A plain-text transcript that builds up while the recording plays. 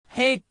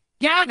Hey,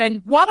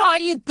 Gavin, what are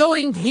you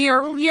doing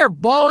here? You're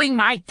blowing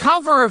my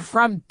cover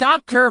from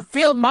Dr.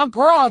 Phil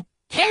McGraw.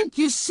 Can't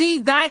you see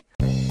that?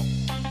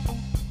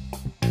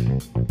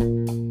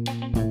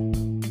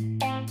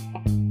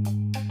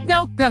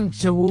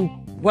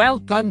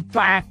 Welcome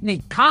to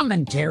Acne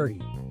Commentary.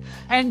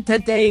 And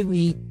today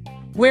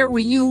where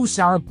we use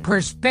our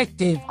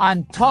perspective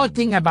on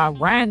talking about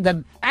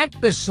random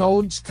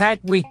episodes that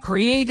we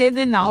created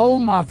in the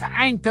home of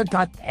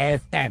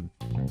Anchor.fm.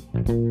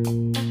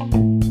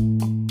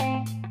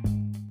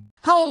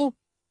 Hello,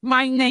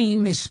 my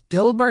name is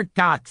Gilbert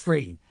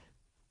Gottfried,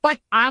 but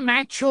I'm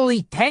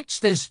actually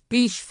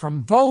text-to-speech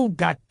from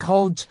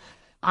Vogue.codes.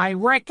 I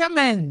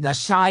recommend the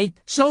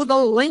site, so the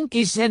link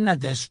is in the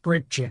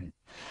description.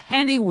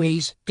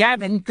 Anyways,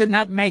 Gavin could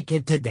not make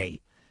it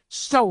today,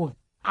 so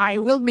I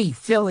will be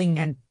filling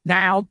in.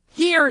 Now,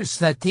 here's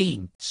the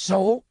theme.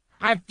 So,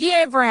 have you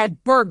ever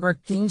had Burger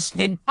King's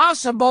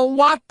Impossible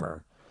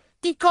Whopper?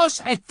 Because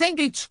I think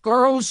it's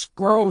gross.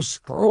 Like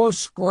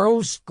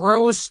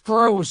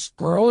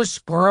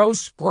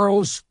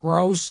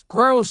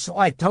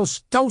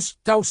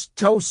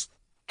toast.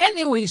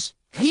 Anyways,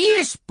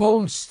 here's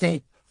Bone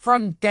Steak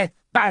from Death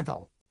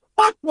Battle.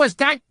 What was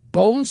that?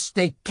 Bone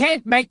Steak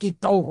can't make it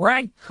though,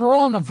 right?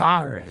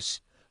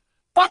 Coronavirus.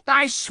 But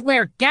I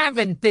swear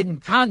Gavin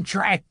didn't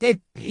contract it.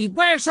 He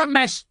wears a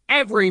mask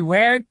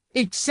everywhere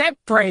except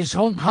for his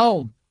own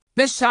home.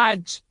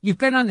 Besides, you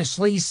can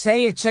honestly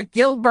say it's a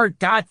Gilbert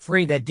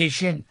Gottfried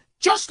edition,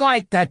 just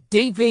like that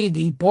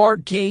DVD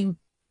board game.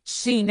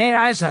 Seen it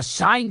as a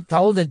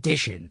Seinfeld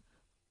edition.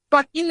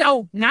 But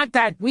not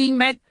that we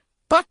met,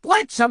 but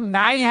let's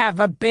I have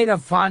a bit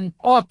of fun.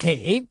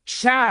 Okay,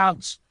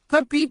 shoutouts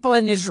for people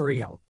in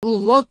Israel.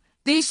 Look,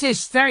 this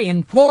is very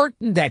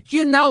important that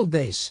you know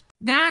this.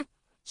 Now,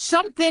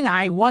 something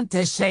I want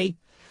to say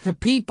to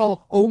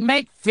people who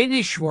make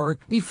finish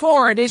work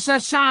before it is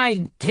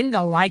assigned,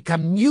 kinda like a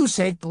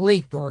music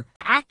leak or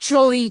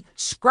actually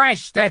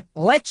scratch that.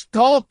 Let's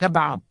talk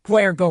about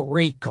Puerto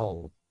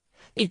Rico.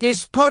 It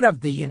is part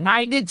of the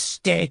United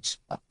States,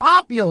 a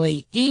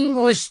popularly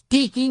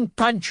English-speaking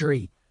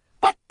country.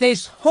 But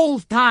this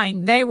whole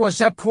time there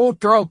was a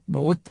Puerto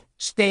Rico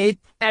state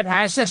that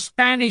has a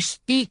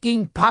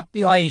Spanish-speaking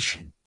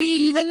population.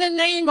 Even the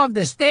name of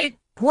the state,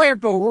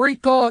 Puerto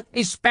Rico,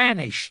 is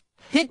Spanish.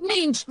 It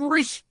means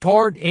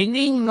restored in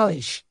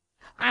English.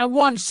 I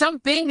want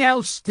something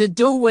else to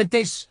do with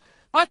this,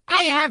 but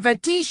I have a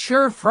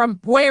t-shirt from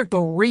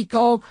Puerto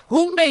Rico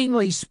who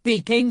mainly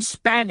speaks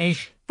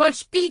Spanish, but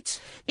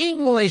speaks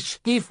English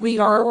if we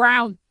are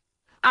around.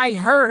 I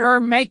heard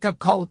her make a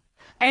quote,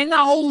 and the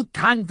whole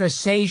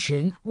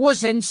conversation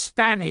was in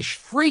Spanish,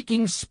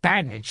 freaking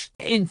Spanish.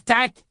 In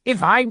fact,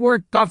 if I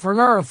were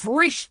governor of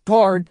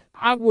Restored,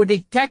 I would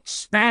detect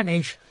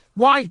Spanish.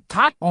 Why,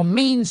 taco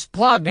means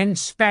plug in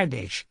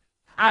Spanish.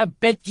 I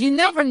bet you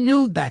never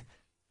knew that.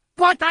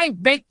 But I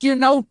bet you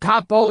know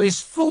taco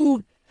is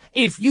food.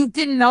 If you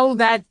didn't know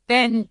that,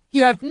 then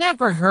you have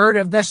never heard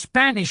of the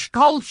Spanish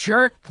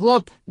culture.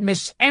 Look,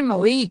 Miss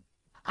Emily,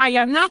 I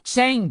am not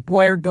saying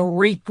Puerto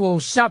Rico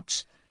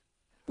sucks,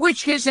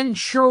 which isn't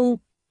true.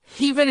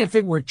 Even if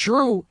it were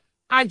true,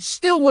 I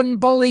still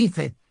wouldn't believe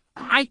it.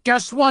 I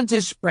just want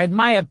to spread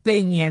my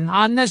opinion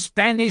on the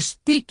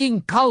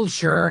Spanish-speaking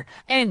culture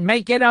and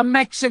make it a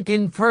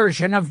Mexican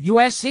version of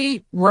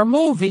USC,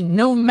 removing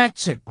New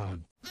Mexico.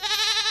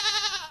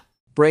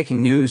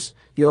 Breaking news,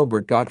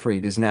 Gilbert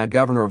Gottfried is now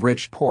governor of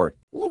Richport.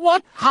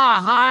 What?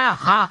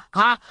 Ha.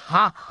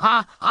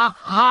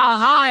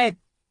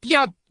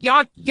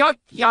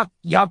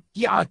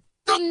 Yuck.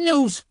 The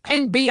news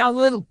can be a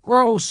little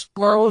gross.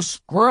 Like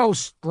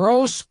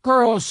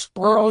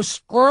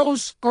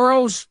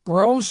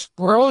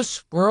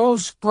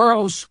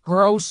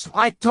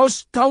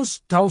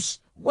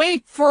toast.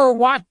 Wait for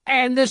what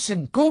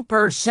Anderson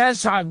Cooper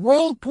says I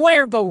ruled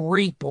Puerto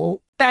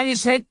Rico. That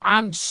is it.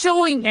 I'm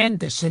suing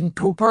Anderson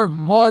Cooper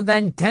more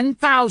than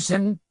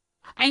 10,000.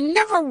 I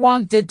never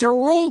wanted to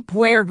rule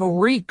Puerto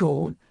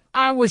Rico.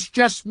 I was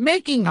just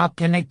making up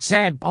an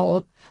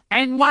example.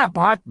 And what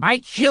about my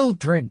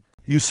children?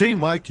 You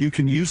seem like you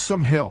can use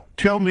some help.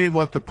 Tell me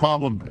what the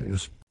problem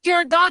is.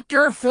 Dear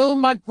Dr. Phil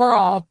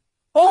McGraw,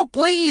 oh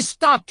please,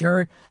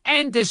 Doctor,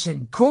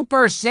 Anderson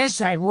Cooper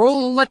says I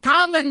rule the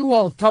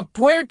Commonwealth of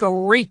Puerto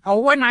Rico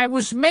when I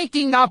was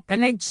making up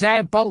an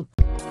example.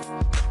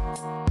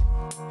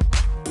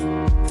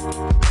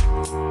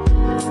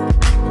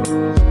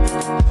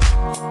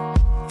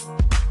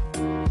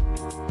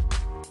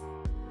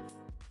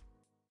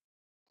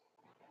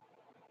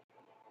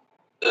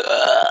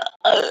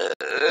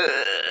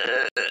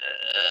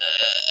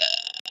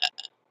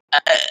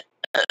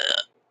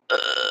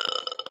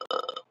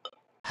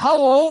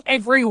 Hello,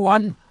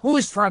 everyone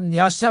who's from the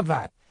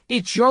Osava.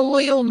 It's your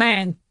little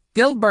man,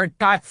 Gilbert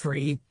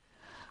Gottfried.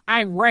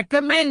 I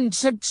recommend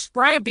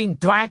subscribing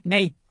to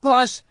Acne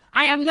Plus.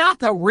 I am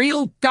not a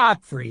real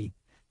Gottfried.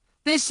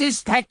 This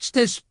is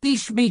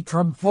text-to-speech me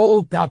from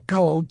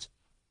Vogue.codes.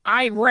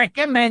 I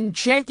recommend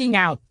checking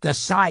out the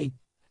site.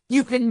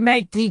 You can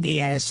make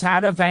TDS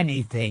out of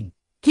anything.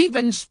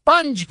 Even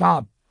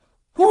SpongeBob,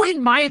 who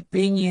in my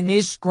opinion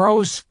is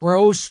gross,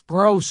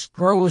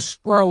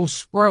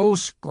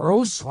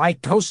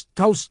 like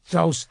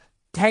toast,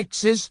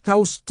 Texas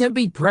toast to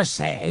be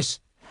precise.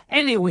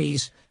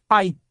 Anyways,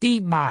 I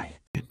deny.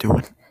 You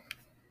doing?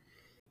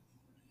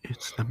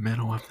 It's the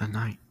middle of the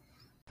night.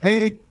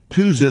 Hey,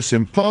 who's this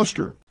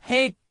imposter?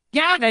 Hey,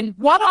 Gavin,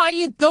 what are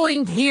you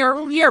doing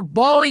here? You're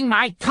blowing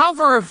my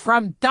cover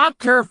from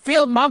Dr.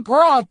 Phil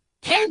McGraw.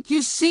 Can't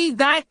you see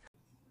that?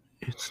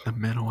 It's the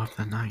middle of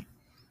the night.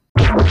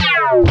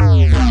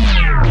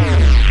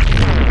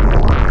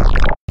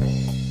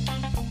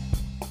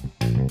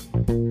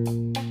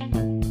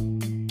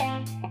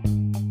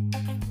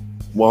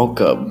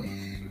 Welcome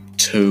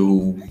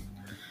to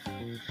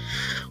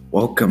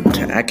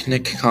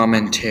Acnic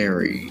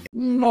Commentary.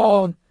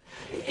 No,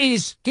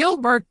 is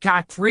Gilbert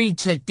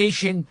Gottfried's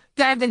edition.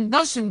 Gavin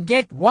doesn't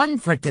get one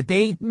for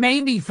today,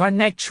 maybe for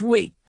next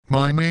week.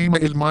 My name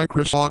is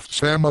Microsoft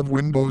Sam of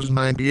Windows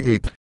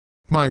 98.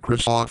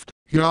 Microsoft,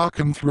 y'all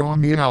can throw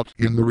me out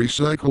in the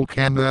recycle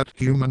can that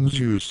humans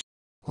use.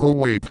 Oh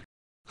wait,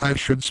 I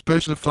should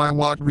specify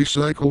what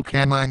recycle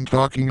can I'm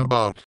talking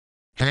about.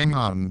 Hang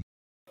on.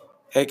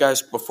 Hey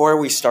guys, before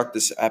we start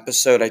this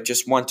episode, I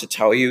just want to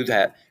tell you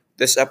that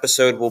this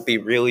episode will be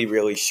really,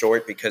 really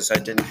short because I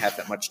didn't have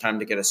that much time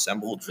to get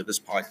assembled for this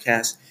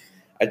podcast.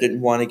 I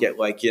didn't want to get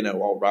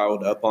all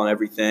riled up on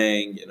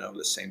everything,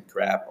 the same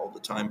crap all the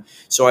time.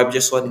 So I'm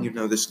just letting you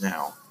know this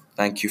now.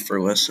 Thank you for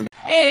listening.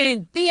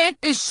 And the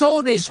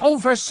episode is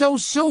over so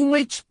soon.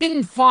 It's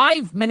been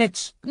 5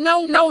 minutes.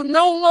 No.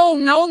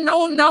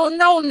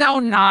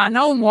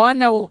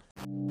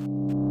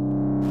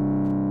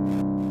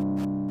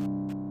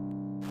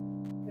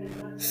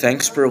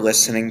 Thanks for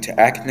listening to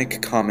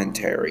Acnic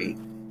Commentary.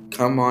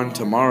 Come on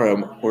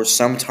tomorrow or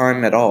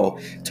sometime at all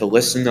to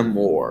listen to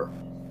more.